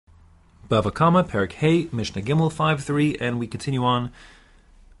Bava Kamma, Perik Hey, Mishnah Gimel 5.3, and we continue on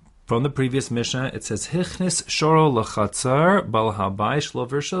from the previous Mishnah. It says, Hichnis Shoro Lachatzar Bal Habai Shlo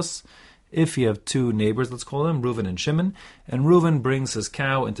Virshus. If you have two neighbors, let's call them, Reuven and Shimon, and Reuven brings his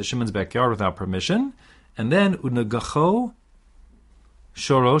cow into Shimon's backyard without permission, and then Unagacho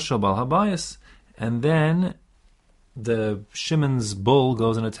Shoro Shel Bal Habayis, and then the Shimon's bull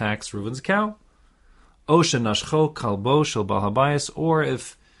goes and attacks Reuven's cow. Osha Nashcho Kalbo Shel Bal Habayis, or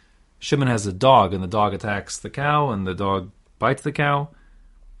if Shimon has a dog and the dog attacks the cow and the dog bites the cow,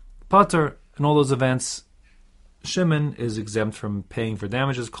 Pater, in all those events, Shimon is exempt from paying for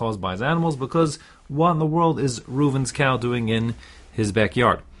damages caused by his animals, because what in the world is Reuven's cow doing in his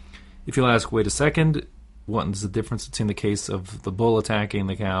backyard? If you'll ask, wait a second, what is the difference between the case of the bull attacking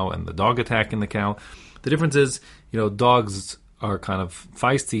the cow and the dog attacking the cow? The difference is, dogs are kind of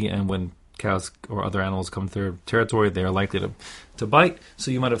feisty, and when cows or other animals come to their territory, they are likely to bite.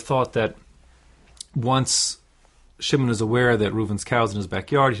 So you might have thought that once Shimon is aware that Reuven's cow's in his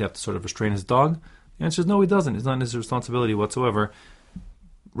backyard, he'd have to sort of restrain his dog. The answer is no, he doesn't. It's not his responsibility whatsoever.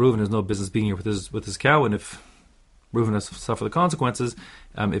 Reuven has no business being here with his cow, and if Reuven has to suffer the consequences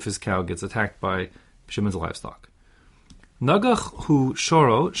if his cow gets attacked by Shimon's livestock. Nagach hu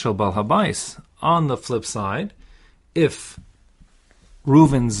shoro shel bal habayis. On the flip side, if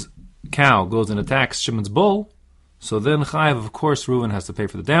Reuven's cow goes and attacks Shimon's bull, so then Chayiv, of course, Reuven has to pay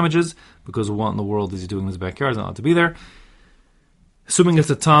for the damages, because what in the world is he doing in his backyard? He's not allowed to be there. Assuming it's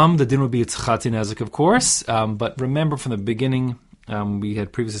a tam, the din would be it's chati nezik, of course. But remember from the beginning, we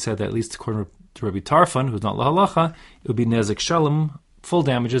had previously said that at least according to Rabbi Tarfon, who's not lahalacha, it would be nezik shalom, full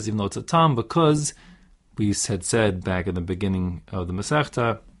damages, even though it's a tam, because we had said back in the beginning of the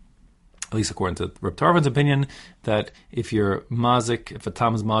Masechta, at least according to Rabbi Tarfon's opinion, that if you're mazik, if a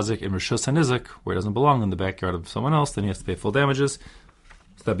tam is mazik in Rishus HaNizik, where it doesn't belong, in the backyard of someone else, then he has to pay full damages.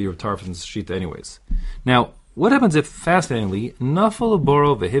 So that'd be Rabbi Tarfon's shita anyways. Now, what happens if, fascinatingly, nafal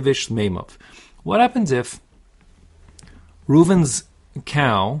boro vehivish meimov? What happens if Reuven's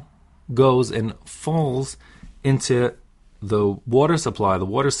cow goes and falls into the water supply, the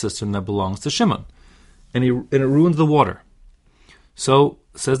water cistern that belongs to Shimon, and it ruins the water? So,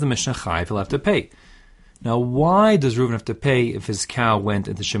 says the Mishnah, Chayiv, he'll have to pay. Now, why does Reuven have to pay if his cow went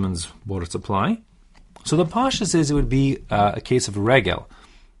into Shimon's water supply? So the Pasha says it would be a case of regel,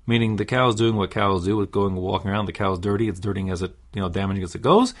 meaning the cow is doing what cows do, with walking around. The cow is dirty; it's dirtying as it, damaging as it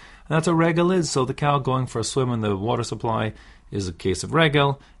goes, and that's what regel is. So the cow going for a swim in the water supply is a case of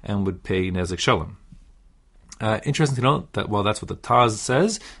regel and would pay nezik shalom. Interesting to note that while that's what the Taz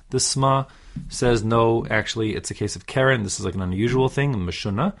says, the Sma says no, actually it's a case of Karen. This is like an unusual thing,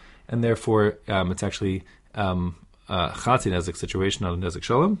 Meshuna, and therefore it's actually chati nezik situation, not a nezik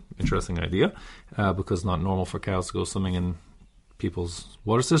shalom. Interesting idea, because it's not normal for cows to go swimming in people's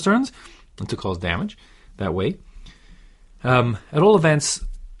water cisterns and to cause damage that way. At all events,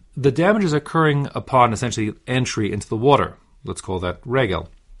 the damage is occurring upon essentially entry into the water. Let's call that regel.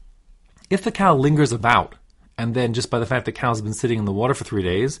 If the cow lingers about, and then just by the fact the cow's been sitting in the water for 3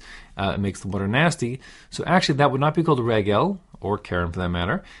 days, it makes the water nasty. So actually that would not be called regel, or Karen for that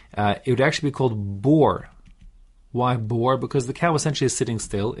matter. It would actually be called bore. Why bore? Because the cow essentially is sitting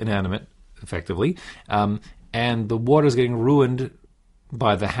still, inanimate, effectively, and the water is getting ruined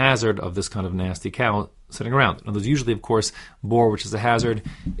by the hazard of this kind of nasty cow sitting around. Now, there's usually, of course, bore, which is a hazard.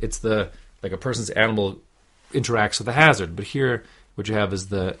 It's like a person's animal interacts with the hazard. But here, what you have is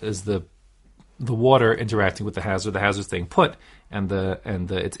the water interacting with the hazard staying put, and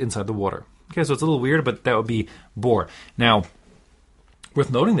it's inside the water. Okay, so it's a little weird, but that would be bore. Now,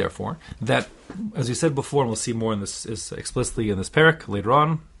 worth noting, therefore, that as we said before, and we'll see more in this is explicitly in this parak later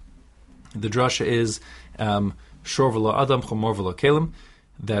on, the drasha is shor v'lo adam chomor v'lo kelim,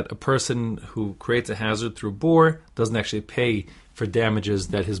 that a person who creates a hazard through bore doesn't actually pay for damages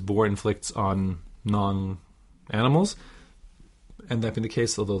that his bore inflicts on non-animals. And that being the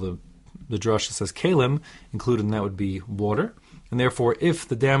case, although the drasha says kelim, included in that would be water. And therefore, if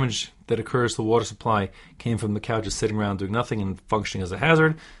the damage that occurs to the water supply came from the cow just sitting around doing nothing and functioning as a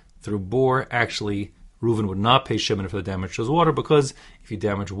hazard, through bore, actually, Reuven would not pay Shimon for the damage to his water, because if you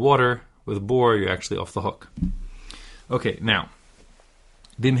damage water with bore, you're actually off the hook. Okay, now,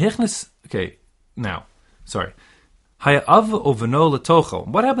 what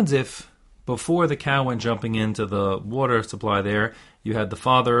happens if, before the cow went jumping into the water supply there, you had the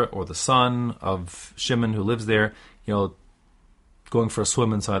father or the son of Shimon who lives there, going for a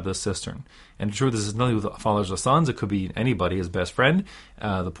swim inside the cistern? And true, this is nothing with fathers or sons. It could be anybody, his best friend.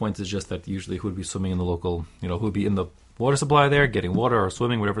 The point is just that usually who would be swimming in the local, who would be in the water supply there, getting water or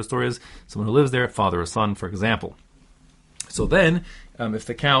swimming, whatever the story is, someone who lives there, father or son, for example. So then, if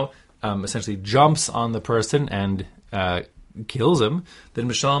the cow essentially jumps on the person and kills him, then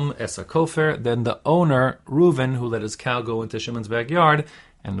Misham Esa Kofer, then the owner, Reuven, who let his cow go into Shimon's backyard,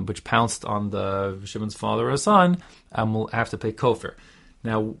 and which pounced on the Shimon's father or son, will have to pay Kofer.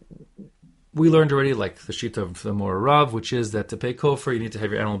 Now, we learned already, like the Shita of the Mora Rav, which is that to pay Kofer, you need to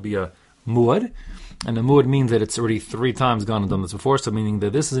have your animal be a muad, and a muad means that it's already 3 times gone and done this before, so meaning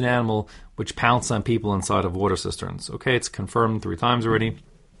that this is an animal which pounced on people inside of water cisterns. Okay, it's confirmed 3 times already,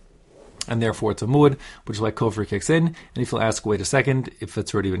 and therefore it's a muad, which is why Kofer kicks in. And if you'll ask, wait a second, if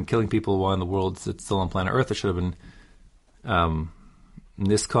it's already been killing people while in the world, it's still on planet Earth, it should have been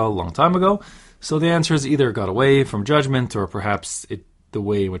niskal a long time ago. So the answer is either it got away from judgment, or perhaps the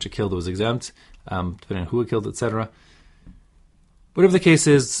way in which it killed was exempt, depending on who it killed, etc. Whatever the case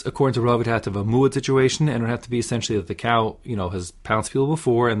is, according to Rav, it had to have a muad situation, and it would have to be essentially that the cow, has pounced people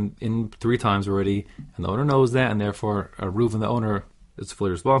before, and in 3 times already, and the owner knows that, and therefore Reuven, the owner, is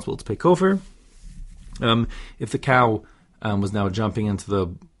fully responsible to pay Kofer. If the cow was now jumping into the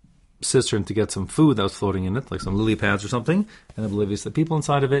cistern to get some food that was floating in it, like some lily pads or something, and oblivious to the people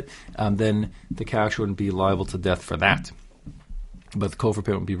inside of it, then the cow wouldn't be liable to death for that. But the Kofer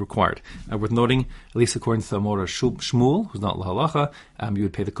payment would be required. Worth noting, at least according to the Amora Shmuel, who's not Lahalacha, you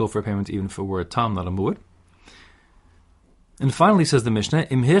would pay the Kofer payment even if it were a tam, not a muad. And finally, says the Mishnah,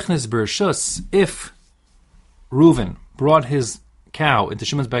 Im Hichnes Bershus, if Reuven brought his cow into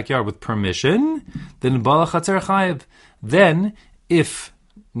Shimon's backyard with permission, then Bala Chatzer Chayev. Then, if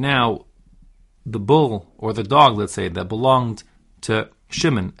now the bull or the dog, let's say, that belonged to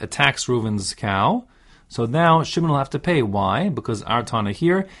Shimon attacks Reuven's cow, so now Shimon will have to pay. Why? Because our Tana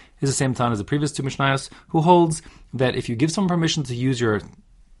here is the same Tana as the previous 2 Mishnayos, who holds that if you give someone permission to use your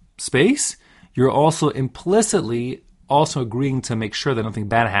space, you're also implicitly also agreeing to make sure that nothing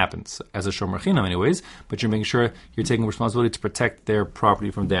bad happens, as a shomer chinam anyways, but you're making sure you're taking responsibility to protect their property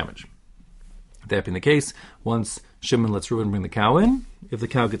from damage. That being the case, once Shimon lets Reuven bring the cow in, if the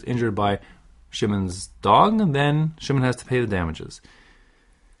cow gets injured by Shimon's dog, then Shimon has to pay the damages.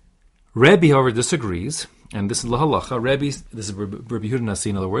 Rebbe, however, disagrees, and this is lahalacha. This is Rabbi Yehuda Nasi,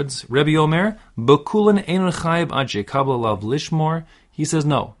 in other words. Rebbe Omer, Bekulan ein chayib ad shekabel alav lishmor. He says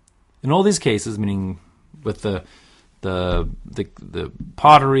no. In all these cases, meaning with the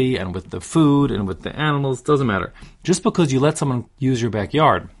pottery and with the food and with the animals, doesn't matter. Just because you let someone use your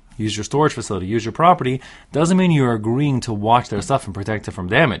backyard, use your storage facility, use your property, doesn't mean you're agreeing to watch their stuff and protect it from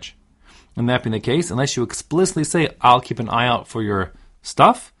damage. And that being the case, unless you explicitly say, I'll keep an eye out for your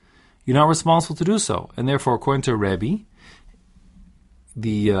stuff, you're not responsible to do so. And therefore, according to Rebbe,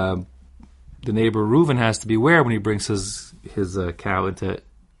 the neighbor Reuven has to be aware when he brings his cow into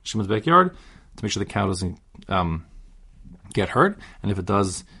Shimon's backyard to make sure the cow doesn't get hurt. And if it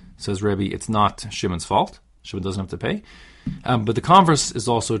does, says Rebbe, it's not Shimon's fault. Shimon doesn't have to pay. But the converse is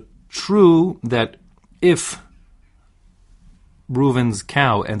also true, that if Reuven's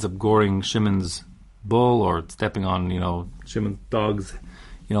cow ends up goring Shimon's bull or stepping on, Shimon's dog's,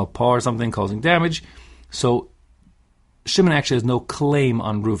 paw or something, causing damage, so Shimon actually has no claim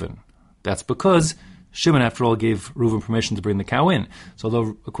on Reuven. That's because Shimon, after all, gave Reuven permission to bring the cow in. So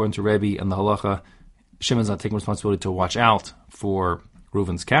although, according to Rebbe and the halacha, Shimon's not taking responsibility to watch out for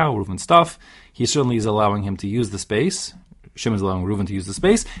Reuven's cow, Reuven's stuff, he certainly is allowing him to use the space. Shimon's allowing Reuven to use the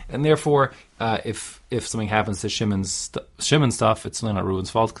space, and therefore, if something happens to Shimon's stuff, it's really not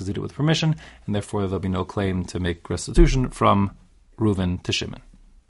Reuven's fault because he did it with permission, and therefore there'll be no claim to make restitution from Reuven to Shimon.